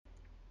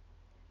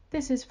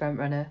This is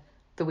Frontrunner,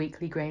 the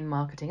weekly grain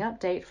marketing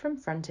update from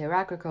Frontier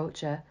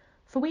Agriculture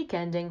for week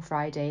ending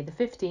Friday the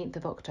 15th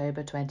of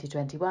October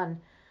 2021,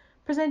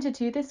 presented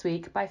to you this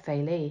week by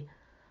Fei Li.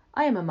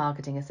 I am a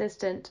marketing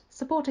assistant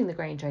supporting the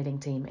grain trading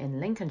team in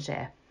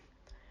Lincolnshire.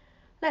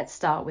 Let's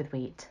start with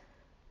wheat.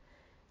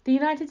 The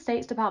United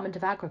States Department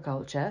of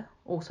Agriculture,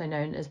 also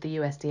known as the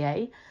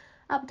USDA,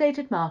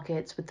 updated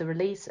markets with the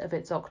release of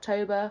its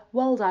October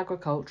World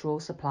Agricultural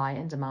Supply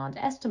and Demand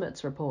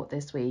Estimates report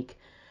this week,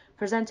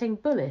 presenting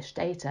bullish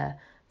data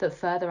that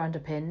further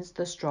underpins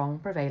the strong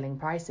prevailing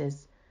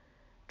prices.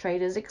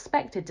 Traders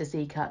expected to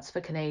see cuts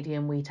for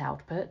Canadian wheat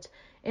output,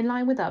 in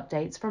line with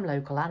updates from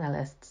local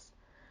analysts.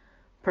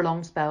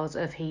 Prolonged spells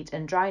of heat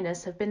and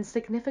dryness have been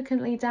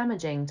significantly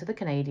damaging to the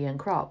Canadian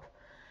crop,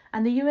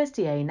 and the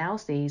USDA now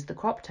sees the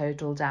crop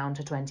total down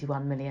to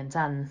 21 million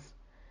tonnes.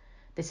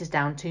 This is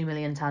down 2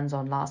 million tonnes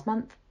on last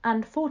month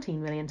and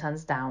 14 million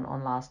tonnes down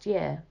on last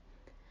year.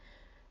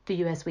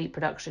 The US wheat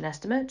production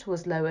estimate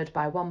was lowered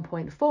by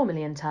 1.4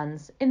 million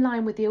tonnes, in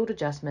line with yield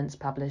adjustments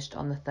published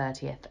on the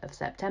 30th of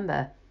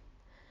September.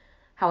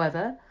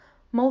 However,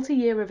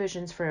 multi-year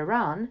revisions for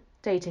Iran,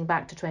 dating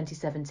back to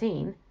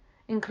 2017,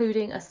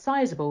 including a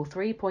sizable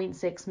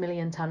 3.6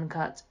 million tonne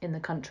cut in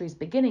the country's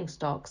beginning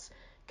stocks,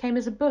 came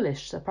as a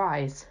bullish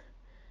surprise.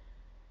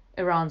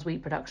 Iran's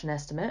wheat production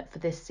estimate for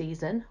this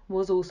season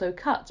was also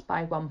cut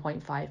by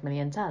 1.5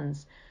 million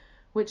tonnes,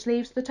 which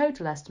leaves the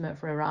total estimate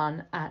for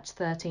Iran at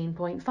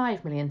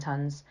 13.5 million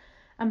tonnes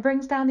and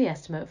brings down the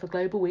estimate for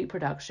global wheat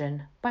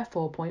production by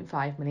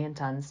 4.5 million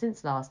tonnes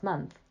since last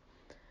month.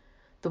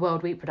 The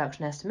world wheat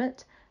production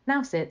estimate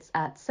now sits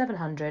at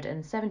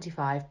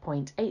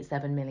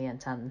 775.87 million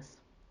tonnes.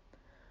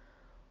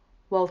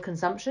 World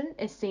consumption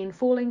is seen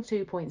falling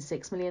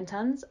 2.6 million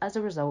tonnes as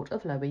a result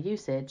of lower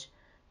usage,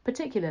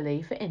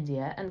 particularly for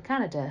India and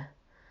Canada,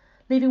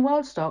 leaving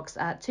world stocks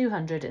at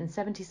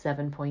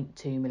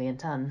 277.2 million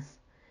tonnes.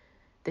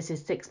 This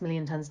is 6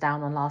 million tonnes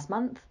down on last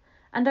month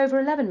and over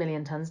 11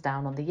 million tonnes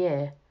down on the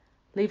year,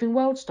 leaving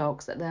world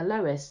stocks at their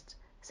lowest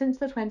since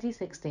the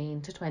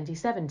 2016 to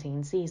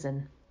 2017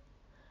 season.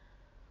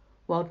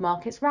 World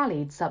markets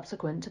rallied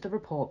subsequent to the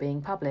report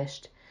being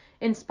published,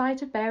 in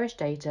spite of bearish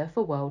data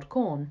for world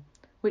corn,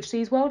 which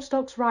sees world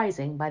stocks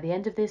rising by the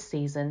end of this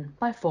season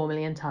by 4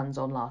 million tonnes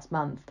on last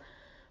month,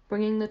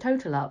 bringing the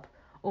total up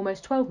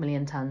almost 12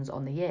 million tonnes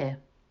on the year.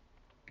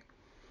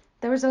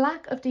 There is a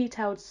lack of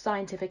detailed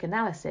scientific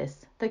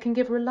analysis that can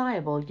give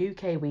reliable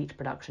UK wheat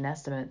production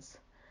estimates.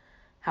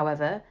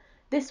 However,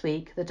 this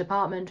week the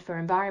Department for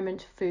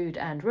Environment, Food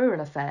and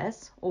Rural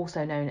Affairs,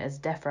 also known as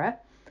DEFRA,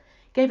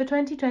 gave a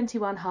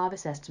 2021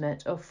 harvest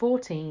estimate of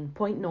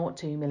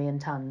 14.02 million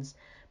tonnes,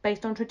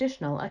 based on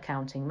traditional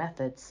accounting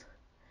methods.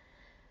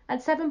 At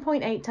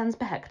 7.8 tonnes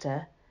per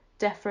hectare,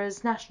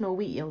 DEFRA's national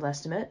wheat yield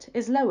estimate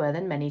is lower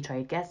than many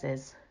trade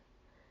guesses.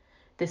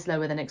 This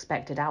lower than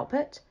expected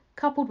output,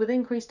 coupled with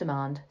increased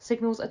demand,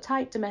 signals a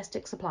tight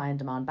domestic supply and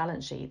demand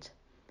balance sheet.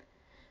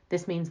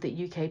 This means that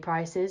UK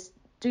prices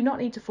do not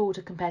need to fall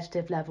to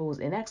competitive levels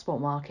in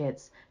export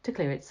markets to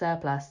clear its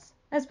surplus,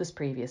 as was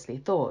previously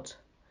thought.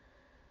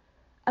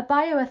 A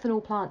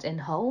bioethanol plant in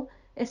Hull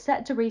is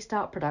set to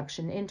restart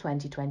production in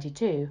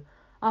 2022,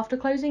 after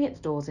closing its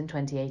doors in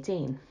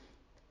 2018.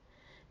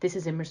 This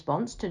is in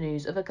response to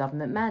news of a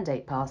government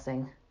mandate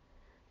passing.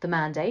 The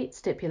mandate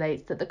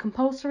stipulates that the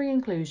compulsory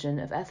inclusion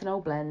of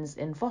ethanol blends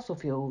in fossil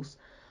fuels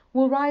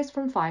will rise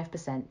from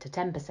 5% to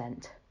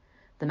 10%.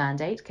 The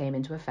mandate came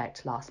into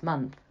effect last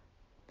month.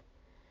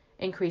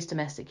 Increased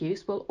domestic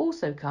use will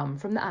also come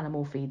from the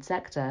animal feed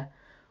sector,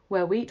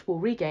 where wheat will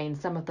regain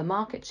some of the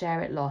market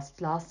share it lost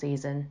last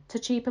season to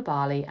cheaper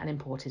barley and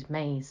imported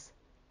maize.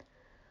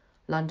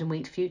 London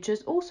wheat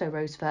futures also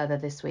rose further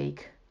this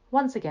week,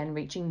 once again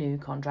reaching new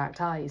contract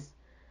highs.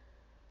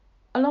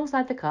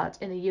 Alongside the cut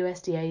in the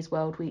USDA's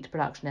world wheat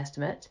production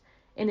estimate,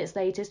 in its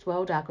latest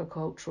World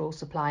Agricultural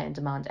Supply and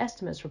Demand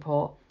Estimates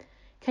report,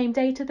 came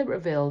data that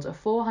revealed a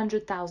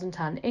 400,000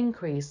 tonne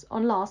increase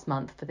on last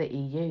month for the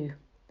EU.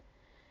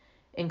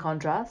 In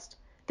contrast,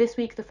 this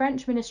week the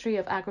French Ministry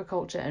of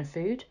Agriculture and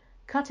Food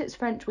cut its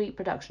French wheat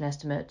production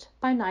estimate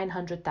by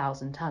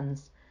 900,000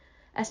 tonnes,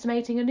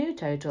 estimating a new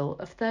total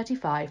of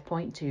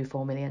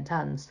 35.24 million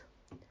tonnes.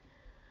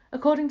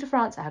 According to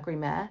France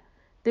Agrimaire,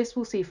 this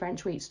will see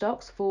French wheat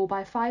stocks fall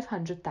by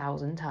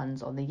 500,000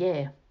 tonnes on the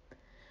year,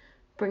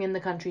 bringing the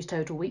country's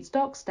total wheat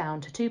stocks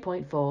down to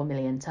 2.4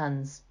 million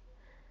tonnes.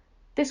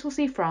 This will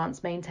see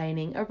France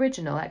maintaining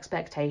original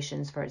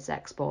expectations for its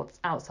exports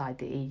outside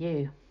the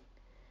EU.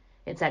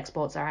 Its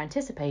exports are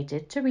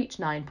anticipated to reach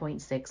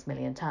 9.6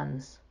 million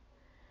tonnes.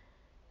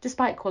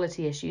 Despite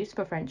quality issues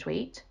for French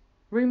wheat,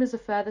 rumours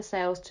of further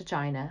sales to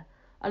China,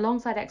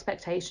 alongside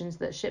expectations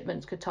that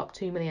shipments could top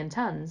 2 million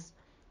tonnes,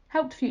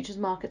 helped futures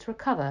markets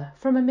recover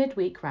from a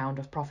midweek round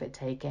of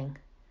profit-taking.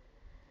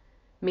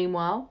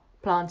 Meanwhile,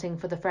 planting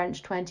for the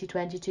French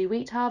 2022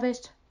 wheat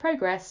harvest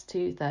progressed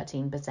to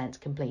 13%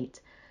 complete.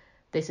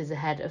 This is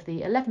ahead of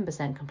the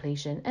 11%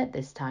 completion at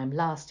this time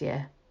last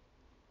year.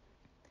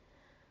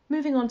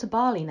 Moving on to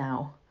barley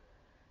now.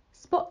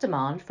 Spot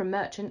demand from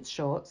merchants,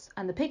 shorts,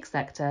 and the pig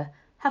sector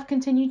have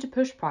continued to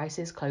push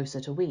prices closer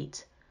to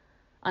wheat.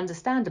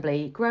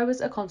 Understandably, growers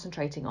are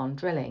concentrating on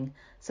drilling,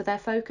 so their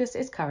focus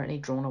is currently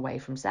drawn away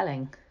from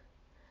selling.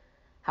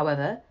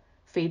 However,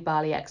 feed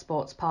barley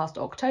exports past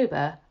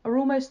October are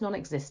almost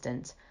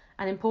non-existent,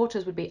 and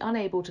importers would be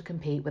unable to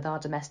compete with our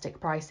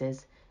domestic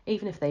prices,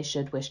 even if they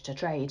should wish to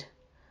trade.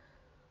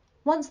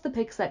 Once the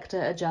pig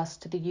sector adjusts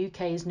to the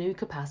UK's new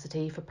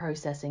capacity for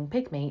processing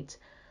pig meat,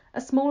 a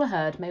smaller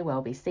herd may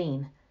well be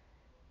seen.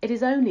 It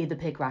is only the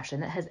pig ration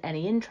that has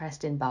any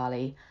interest in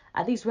barley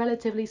at these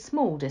relatively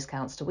small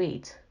discounts to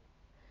wheat.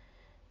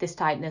 This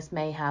tightness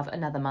may have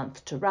another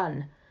month to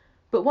run,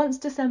 but once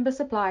December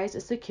supplies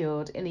are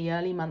secured in the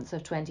early months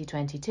of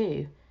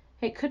 2022,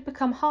 it could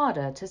become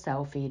harder to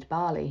sell feed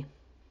barley.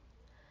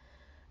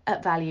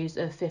 At values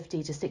of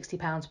 £50 to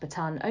 £60 per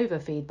tonne over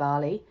feed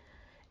barley,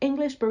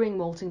 English brewing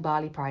malting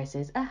barley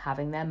prices are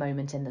having their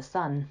moment in the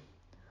sun.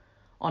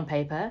 On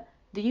paper,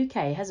 the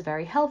UK has a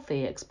very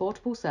healthy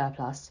exportable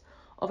surplus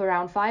of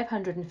around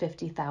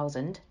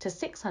 550,000 to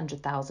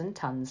 600,000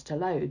 tonnes to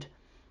load.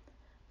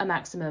 A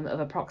maximum of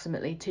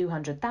approximately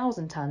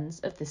 200,000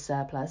 tonnes of this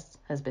surplus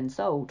has been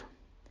sold.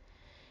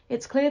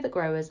 It's clear that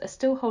growers are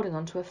still holding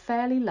on to a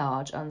fairly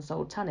large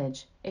unsold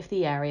tonnage, if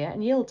the area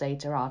and yield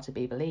data are to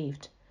be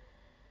believed.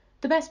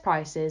 The best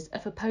prices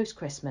are for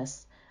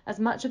post-Christmas, as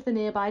much of the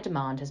nearby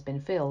demand has been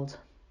filled.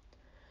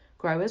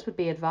 Growers would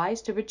be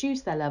advised to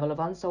reduce their level of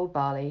unsold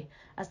barley,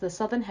 as the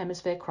Southern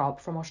Hemisphere crop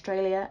from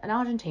Australia and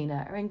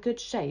Argentina are in good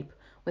shape,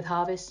 with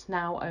harvests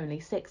now only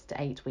 6 to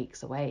 8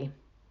 weeks away.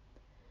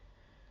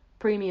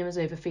 Premiums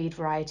over feed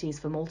varieties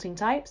for malting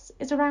types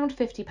is around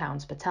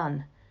 £50 per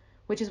tonne,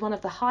 which is one of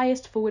the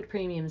highest forward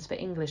premiums for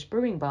English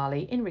brewing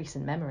barley in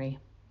recent memory.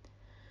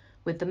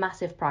 With the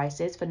massive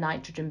prices for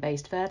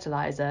nitrogen-based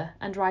fertiliser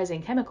and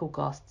rising chemical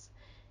costs,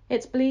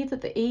 it's believed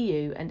that the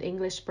EU and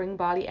English spring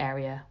barley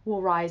area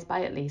will rise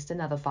by at least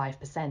another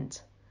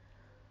 5%.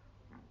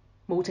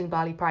 Malting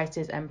barley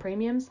prices and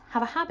premiums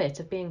have a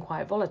habit of being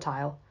quite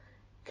volatile.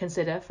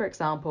 Consider, for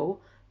example,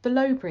 the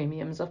low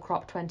premiums of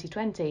crop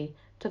 2020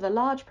 to the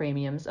large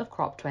premiums of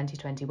crop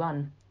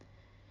 2021.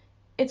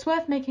 It's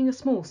worth making a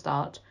small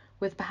start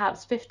with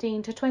perhaps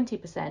 15 to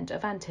 20%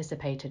 of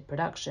anticipated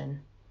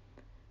production.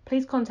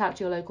 Please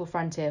contact your local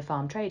Frontier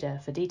Farm trader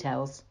for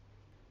details.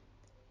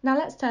 Now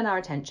let's turn our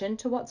attention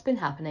to what's been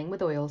happening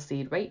with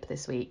oilseed rape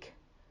this week.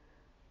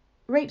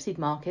 Rapeseed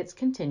markets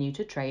continue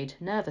to trade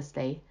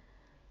nervously.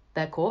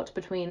 They're caught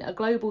between a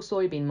global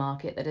soybean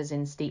market that is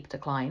in steep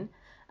decline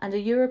and a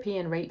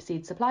European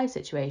rapeseed supply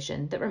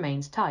situation that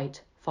remains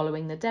tight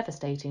following the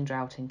devastating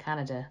drought in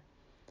Canada.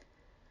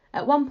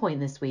 At one point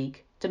this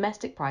week,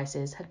 domestic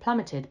prices had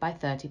plummeted by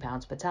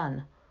 £30 per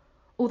tonne,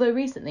 although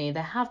recently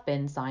there have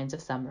been signs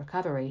of some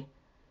recovery.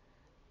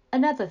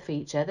 Another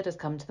feature that has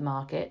come to the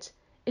market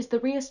is the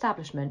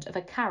re-establishment of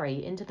a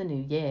carry into the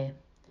new year.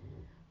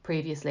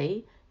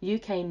 Previously,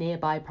 UK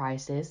nearby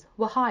prices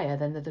were higher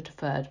than the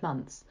deferred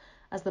months,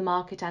 as the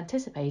market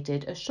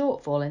anticipated a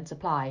shortfall in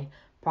supply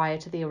prior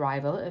to the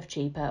arrival of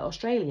cheaper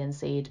Australian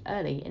seed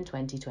early in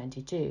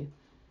 2022.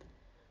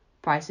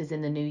 Prices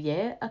in the new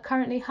year are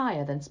currently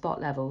higher than spot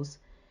levels,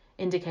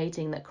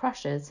 indicating that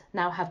crushers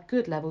now have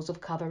good levels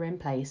of cover in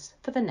place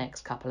for the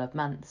next couple of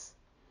months.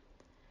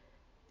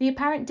 The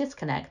apparent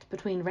disconnect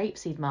between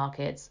rapeseed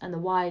markets and the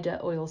wider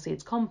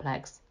oilseeds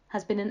complex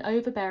has been an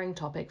overbearing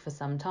topic for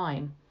some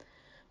time,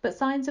 but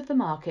signs of the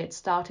market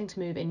starting to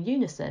move in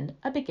unison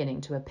are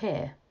beginning to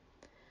appear.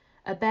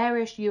 A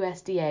bearish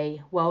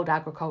USDA World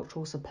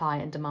Agricultural Supply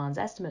and Demands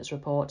Estimates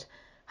report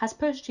has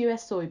pushed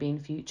US soybean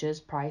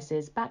futures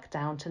prices back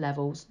down to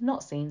levels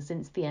not seen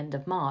since the end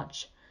of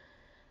March.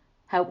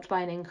 Helped by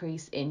an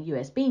increase in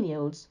US bean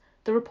yields,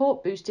 the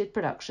report boosted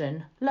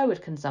production,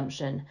 lowered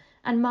consumption,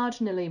 and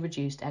marginally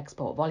reduced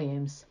export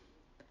volumes.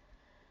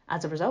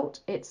 As a result,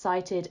 it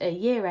cited a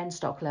year-end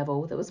stock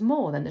level that was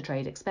more than the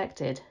trade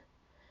expected.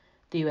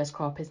 The US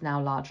crop is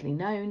now largely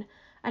known,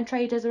 and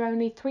traders are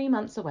only 3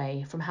 months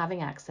away from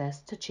having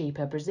access to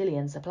cheaper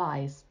Brazilian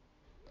supplies.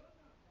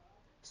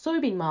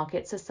 Soybean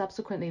markets are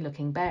subsequently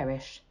looking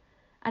bearish,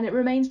 and it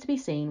remains to be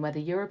seen whether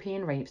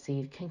European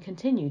rapeseed can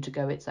continue to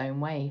go its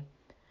own way.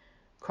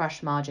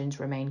 Crush margins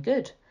remain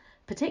good,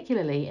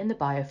 particularly in the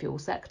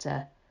biofuel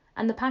sector,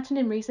 and the pattern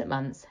in recent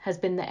months has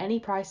been that any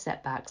price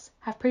setbacks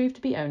have proved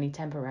to be only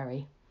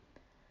temporary.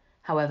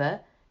 However,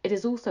 it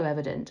is also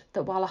evident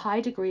that while a high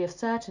degree of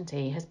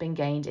certainty has been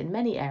gained in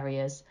many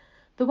areas,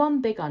 the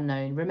one big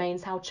unknown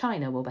remains how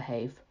China will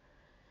behave.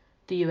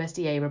 The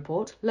USDA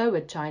report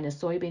lowered China's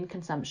soybean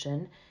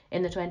consumption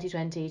in the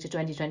 2020 to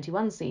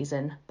 2021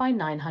 season by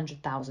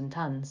 900,000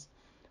 tonnes,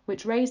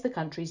 which raised the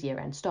country's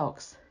year-end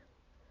stocks.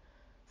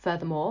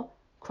 Furthermore,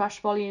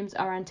 crush volumes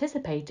are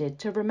anticipated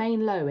to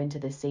remain low into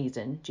this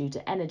season due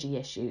to energy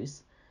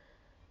issues.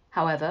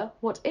 However,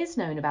 what is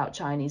known about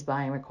Chinese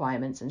buying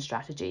requirements and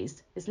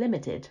strategies is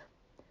limited.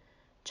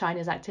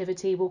 China's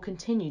activity will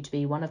continue to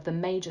be one of the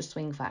major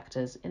swing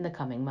factors in the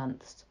coming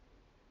months.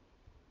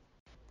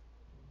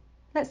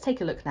 Let's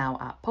take a look now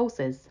at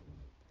pulses.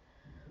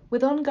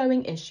 With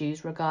ongoing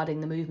issues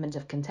regarding the movement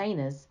of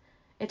containers,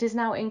 it is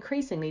now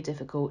increasingly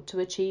difficult to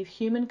achieve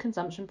human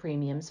consumption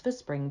premiums for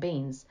spring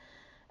beans,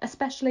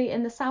 especially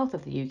in the south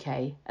of the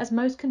UK, as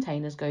most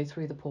containers go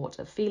through the port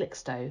of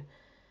Felixstowe.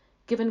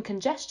 Given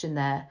congestion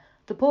there,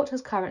 the port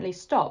has currently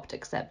stopped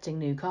accepting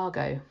new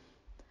cargo.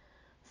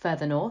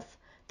 Further north,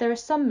 there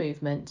is some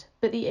movement,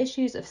 but the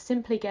issues of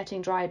simply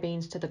getting dry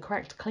beans to the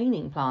correct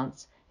cleaning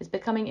plants is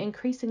becoming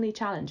increasingly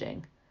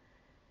challenging.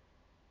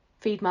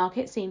 Feed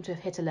markets seem to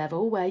have hit a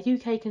level where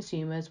UK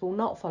consumers will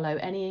not follow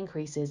any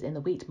increases in the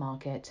wheat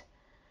market.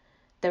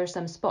 There are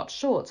some spot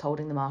shorts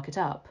holding the market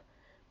up,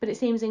 but it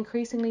seems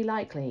increasingly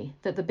likely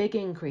that the big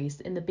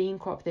increase in the bean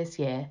crop this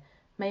year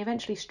may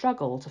eventually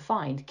struggle to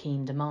find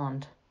keen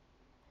demand.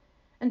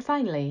 And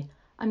finally,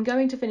 I'm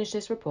going to finish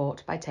this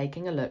report by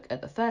taking a look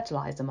at the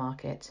fertiliser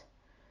market.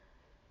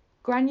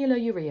 Granular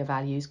urea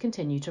values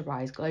continue to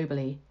rise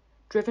globally,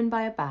 driven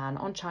by a ban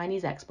on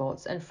Chinese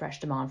exports and fresh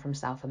demand from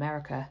South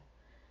America.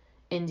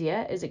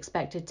 India is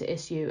expected to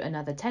issue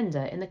another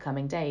tender in the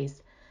coming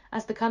days,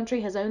 as the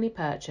country has only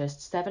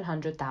purchased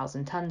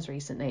 700,000 tonnes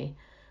recently,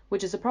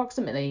 which is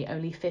approximately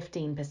only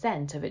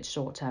 15% of its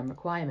short-term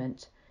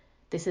requirement.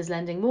 This is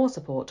lending more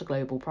support to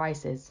global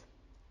prices.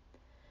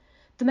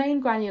 The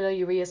main granular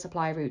urea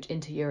supply route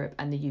into Europe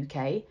and the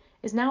UK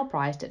is now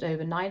priced at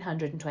over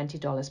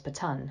 $920 per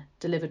tonne,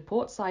 delivered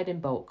portside in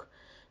bulk,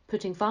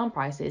 putting farm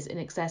prices in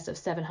excess of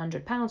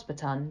 £700 per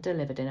tonne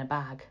delivered in a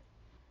bag.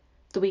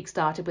 The week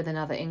started with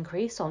another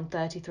increase on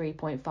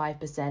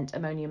 33.5%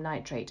 ammonium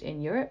nitrate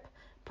in Europe,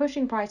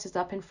 pushing prices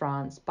up in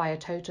France by a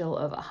total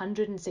of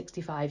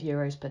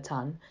 €165 per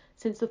tonne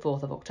since the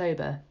 4th of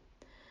October.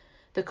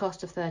 The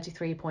cost of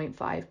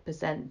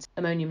 33.5%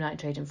 ammonium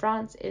nitrate in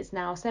France is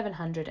now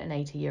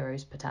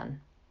 €780 per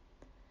tonne.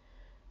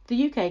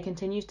 The UK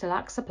continues to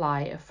lack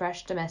supply of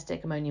fresh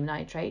domestic ammonium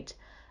nitrate,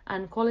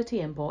 and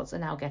quality imports are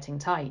now getting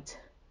tight.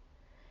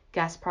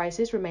 Gas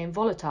prices remain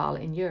volatile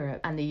in Europe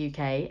and the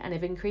UK and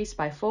have increased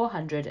by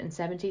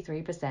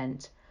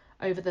 473%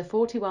 over the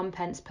 41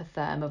 pence per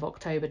therm of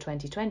October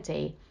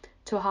 2020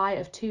 to a high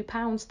of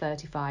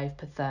 £2.35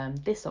 per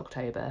therm this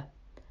October.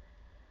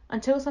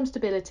 Until some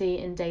stability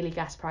in daily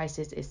gas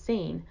prices is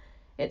seen,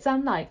 it's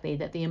unlikely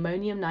that the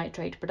ammonium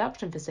nitrate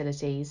production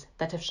facilities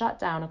that have shut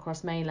down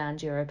across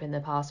mainland Europe in the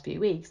past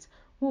few weeks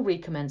will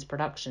recommence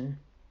production.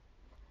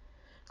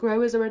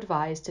 Growers are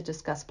advised to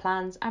discuss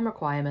plans and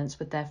requirements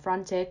with their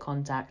frontier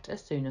contact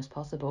as soon as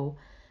possible,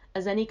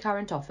 as any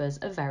current offers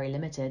are very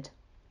limited.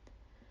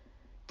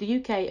 The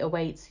UK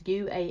awaits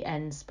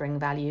UAN spring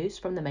values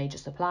from the major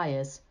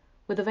suppliers,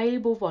 with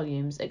available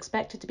volumes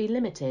expected to be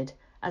limited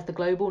as the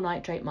global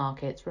nitrate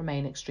markets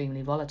remain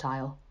extremely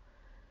volatile.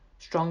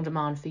 Strong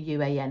demand for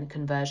UAN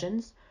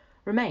conversions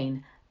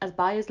remain as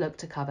buyers look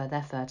to cover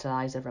their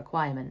fertiliser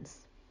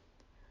requirements.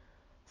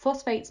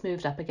 Phosphates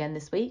moved up again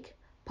this week,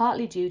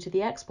 partly due to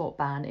the export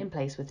ban in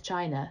place with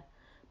China,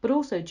 but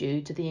also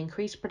due to the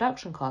increased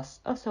production costs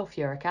of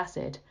sulfuric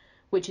acid,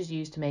 which is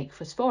used to make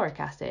phosphoric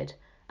acid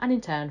and in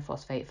turn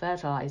phosphate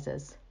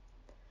fertilisers.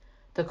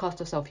 The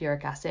cost of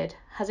sulfuric acid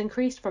has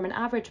increased from an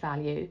average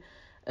value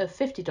of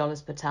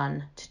 $50 per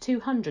tonne to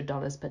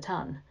 $200 per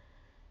tonne.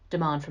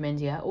 Demand from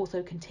India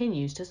also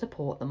continues to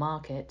support the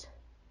market.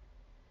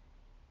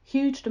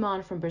 Huge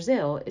demand from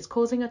Brazil is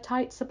causing a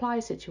tight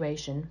supply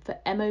situation for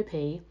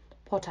MOP,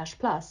 Potash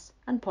Plus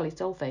and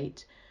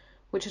polysulfate,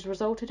 which has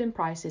resulted in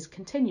prices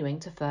continuing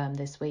to firm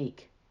this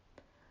week.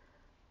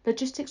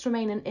 Logistics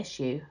remain an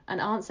issue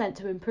and aren't set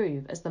to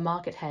improve as the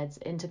market heads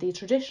into the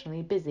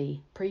traditionally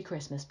busy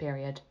pre-Christmas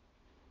period.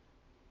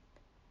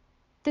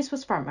 This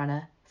was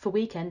Frontrunner for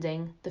week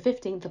ending the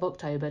 15th of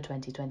October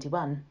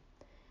 2021.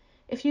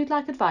 If you'd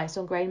like advice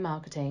on grain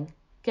marketing,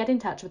 get in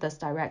touch with us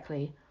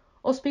directly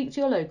or speak to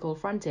your local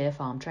Frontier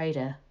farm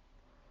trader.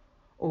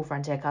 All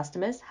Frontier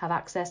customers have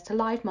access to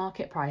live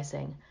market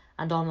pricing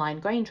and online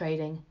grain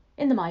trading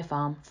in the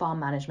MyFarm farm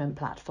management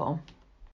platform.